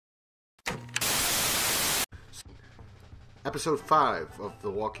Episode 5 of The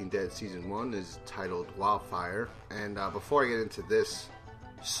Walking Dead Season 1 is titled Wildfire. And before I get into this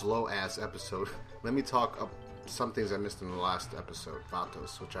slow-ass episode, let me talk up some things I missed in the last episode,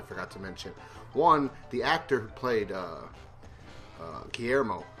 Vatos, which I forgot to mention. One, the actor who played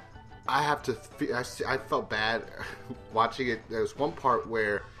Guillermo, I felt bad watching it. There was one part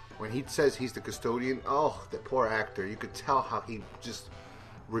where when he says he's the custodian, oh, the poor actor, you could tell how he just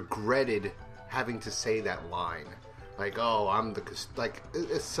regretted having to say that line. Like, oh, I'm the...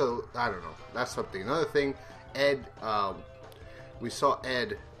 it's so... I don't know. That's something. Another thing, Ed... we saw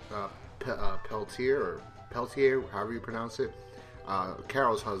Ed Peltier, however you pronounce it,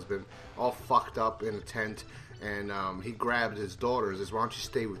 Carol's husband, all fucked up in a tent, and he grabbed his daughters and says, why don't you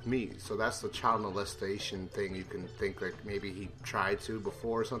stay with me? So that's the child molestation thing. You can think, like, maybe he tried to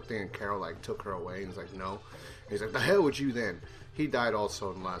before or something, and Carol, like, took her away, and he's like, no. And he's like, the hell would you then? He died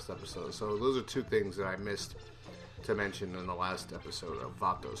also in the last episode. So those are two things that I missed to mention in the last episode of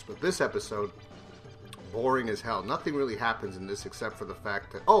Vatos. But this episode, boring as hell. Nothing really happens in this except for the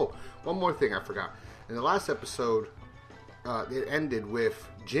fact that... Oh, one more thing I forgot. In the last episode, it ended with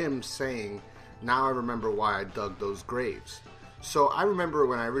Jim saying, now I remember why I dug those graves. So I remember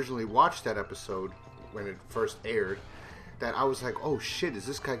when I originally watched that episode, when it first aired, that I was like, oh shit, is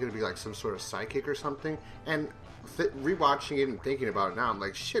this guy going to be like some sort of psychic or something? And rewatching it and thinking about it now, I'm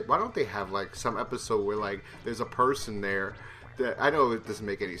like, shit, why don't they have like some episode where like there's a person there that, I know it doesn't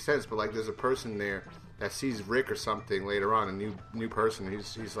make any sense, but like there's a person there that sees Rick or something later on, a new person.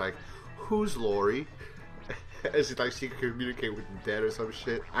 He's like, who's Lori? As if like she can communicate with the dead or some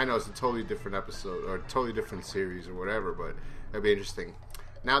shit. I know it's a totally different episode or a totally different series or whatever, but that'd be interesting.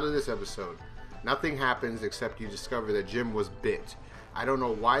 Now to this episode. Nothing happens except you discover that Jim was bit. I don't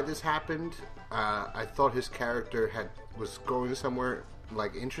know why this happened. I thought his character was going somewhere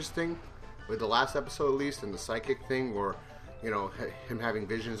like interesting with the last episode at least, and the psychic thing, or him having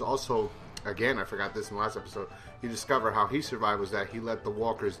visions. Also, again, I forgot this in the last episode. You discover how he survived was that he let the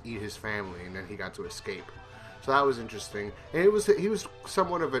walkers eat his family, and then he got to escape. So that was interesting, and he was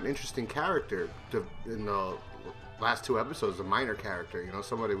somewhat of an interesting character in the last two episodes. A minor character,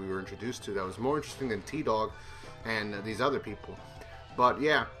 somebody we were introduced to that was more interesting than T-Dog and these other people. But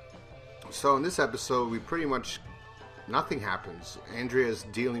yeah. So in this episode, we pretty much, nothing happens. Andrea's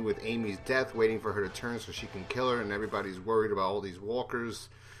dealing with Amy's death, waiting for her to turn so she can kill her, and everybody's worried about all these walkers,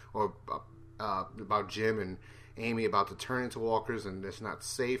 or about Jim and Amy about to turn into walkers, and it's not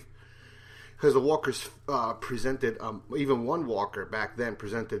safe. Because the walkers presented, even one walker back then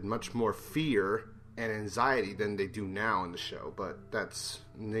presented much more fear and anxiety than they do now in the show, but that's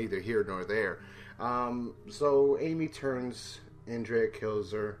neither here nor there. So Amy turns, Andrea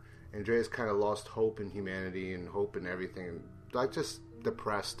kills her. Andrea's kind of lost hope in humanity and hope in everything. Like, just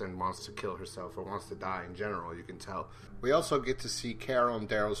depressed and wants to kill herself or wants to die in general, you can tell. We also get to see Carol and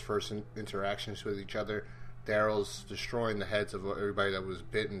Daryl's first interactions with each other. Daryl's destroying the heads of everybody that was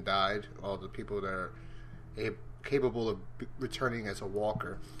bit and died, all the people that are capable of returning as a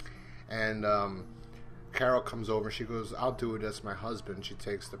walker. And Carol comes over, she goes, I'll do it as my husband. She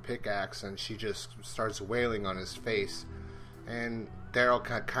takes the pickaxe and she just starts wailing on his face. And Daryl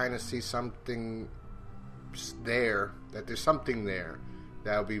can kind of see something there, that there's something there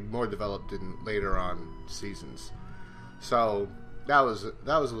that will be more developed in later on seasons. So that was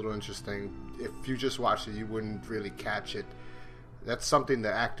a little interesting. If you just watched it, you wouldn't really catch it. That's something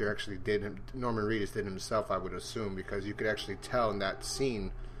the actor actually did. Norman Reedus did himself, I would assume, because you could actually tell in that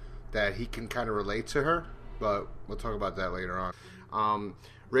scene that he can kind of relate to her. But we'll talk about that later on.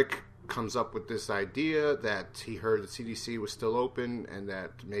 Rick comes up with this idea that he heard the C.D.C was still open and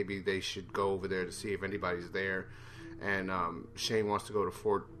that maybe they should go over there to see if anybody's there. And Shane wants to go to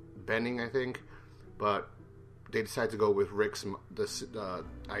Fort Benning, I think, but they decide to go with Rick's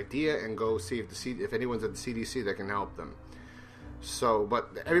idea and go see if anyone's at the C.D.C that can help them. So, but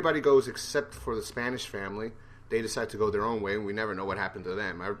everybody goes except for the Spanish family. They decide to go their own way, and we never know what happened to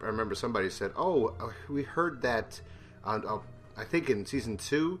them. I remember somebody said, we heard that, I think in season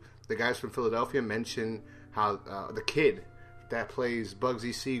 2, the guys from Philadelphia mentioned how the kid that plays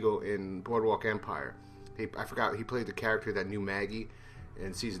Bugsy Siegel in Boardwalk Empire, I forgot, he played the character that knew Maggie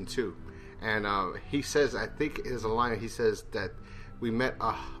in season 2. And he says, I think there's a line, he says that we met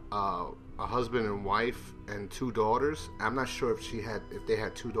a husband and wife and 2 daughters. I'm not sure if they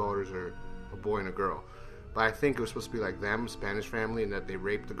had 2 daughters or a boy and a girl. But I think it was supposed to be like them, Spanish family, and that they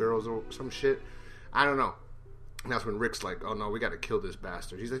raped the girls or some shit. I don't know. And that's when Rick's like, oh no, we gotta kill this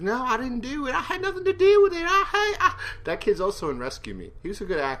bastard. He's like, no, I didn't do it. I had nothing to do with it. That kid's also in Rescue Me. He was a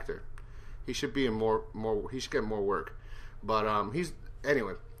good actor. He should be in more. He should get more work. But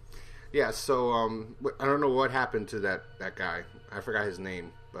anyway. Yeah, so I don't know what happened to that guy. I forgot his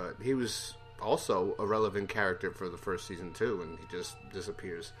name, but he was also a relevant character for the first season too, and he just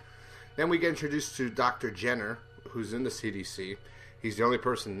disappears. Then we get introduced to Dr. Jenner, who's in the C.D.C. He's the only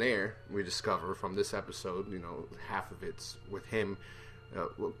person there, we discover from this episode. You know, half of it's with him.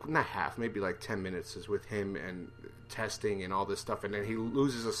 Well, not half, maybe like 10 minutes is with him and testing and all this stuff. And then he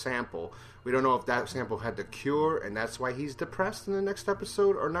loses a sample. We don't know if that sample had the cure and that's why he's depressed in the next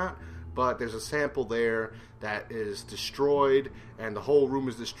episode or not. But there's a sample there that is destroyed and the whole room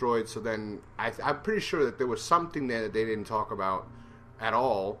is destroyed. So then I'm pretty sure that there was something there that they didn't talk about at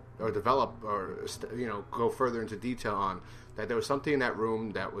all or develop or, you know, go further into detail on. That there was something in that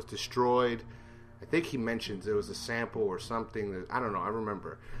room that was destroyed. I think he mentions there was a sample or something. That, I don't know. I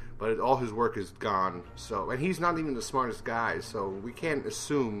remember. But all his work is gone. So, and he's not even the smartest guy. So we can't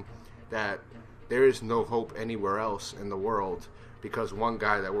assume that there is no hope anywhere else in the world because one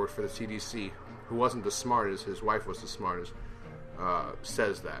guy that worked for the C.D.C., who wasn't the smartest, his wife was the smartest,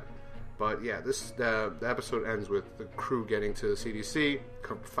 says that. But yeah, the episode ends with the crew getting to the C.D.C.,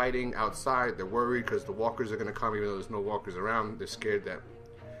 fighting outside. They're worried because the walkers are going to come, even though there's no walkers around. They're scared that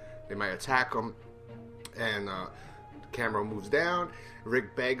they might attack them. And the camera moves down.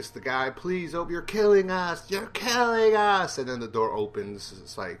 Rick begs the guy, please, oh, you're killing us. You're killing us. And then the door opens.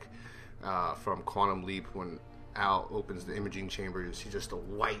 It's like from Quantum Leap when Al opens the imaging chamber. You see just a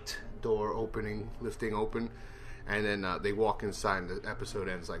white door lifting open. And then they walk inside and the episode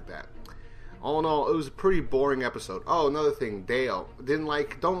ends like that. All in all, it was a pretty boring episode. Oh, another thing, Dale. Don't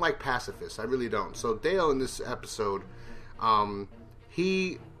like pacifists. I really don't. So Dale in this episode, I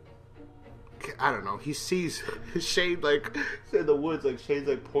don't know, he sees Shane like in the woods, like Shane's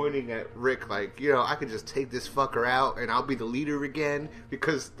like pointing at Rick like, you know, I could just take this fucker out and I'll be the leader again.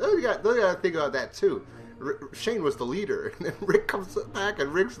 Because you gotta think about that too. Shane was the leader, and then Rick comes back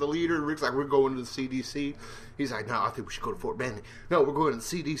and Rick's the leader, and Rick's like, we're going to the C.D.C. He's like, no, I think we should go to Fort Benning. No, we're going to the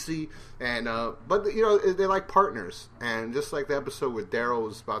C.D.C. And but you know, they're like partners. And just like the episode where Daryl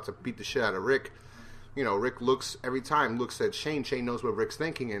was about to beat the shit out of Rick, you know, Rick looks at Shane. Shane knows what Rick's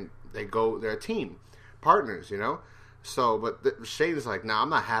thinking, and they're a team, partners, you know. So, but Shane is like, nah, I'm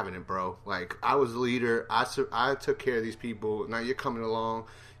not having it, bro. Like, I was the leader. I took care of these people. Now you're coming along.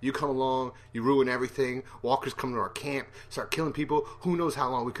 You come along. You ruin everything. Walkers come to our camp, start killing people. Who knows how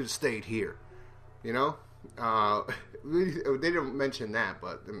long we could have stayed here, you know? They didn't mention that,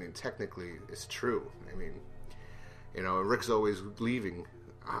 but, I mean, technically, it's true. I mean, you know, Rick's always leaving.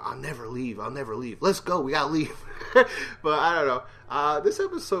 I'll never leave. Let's go. We gotta leave. But I don't know. This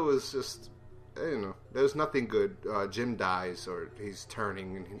episode was just, you know, there's nothing good. Jim dies, or he's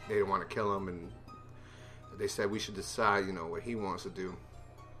turning, and they don't want to kill him, and they said we should decide, you know, what he wants to do.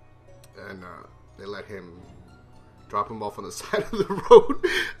 And they let him drop him off on the side of the road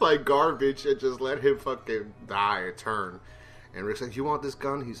like garbage and just let him fucking die or turn. And Rick's like, you want this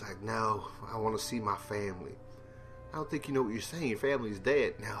gun? He's like, no, I want to see my family. I don't think you know what you're saying. Your family's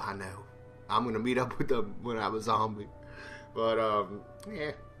dead. No, I know. I'm going to meet up with them when I'm a zombie. But,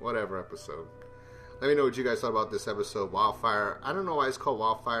 yeah, whatever episode. Let me know what you guys thought about this episode, Wildfire. I don't know why it's called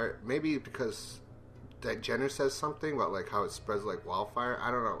Wildfire. Maybe because that Jenner says something about, like, how it spreads like wildfire.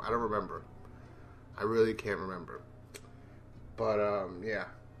 I don't know. I don't remember. I really can't remember. But, yeah.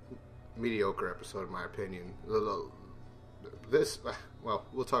 Mediocre episode, in my opinion. Well,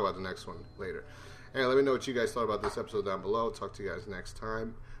 we'll talk about the next one later. Anyway, let me know what you guys thought about this episode down below. Talk to you guys next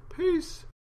time. Peace.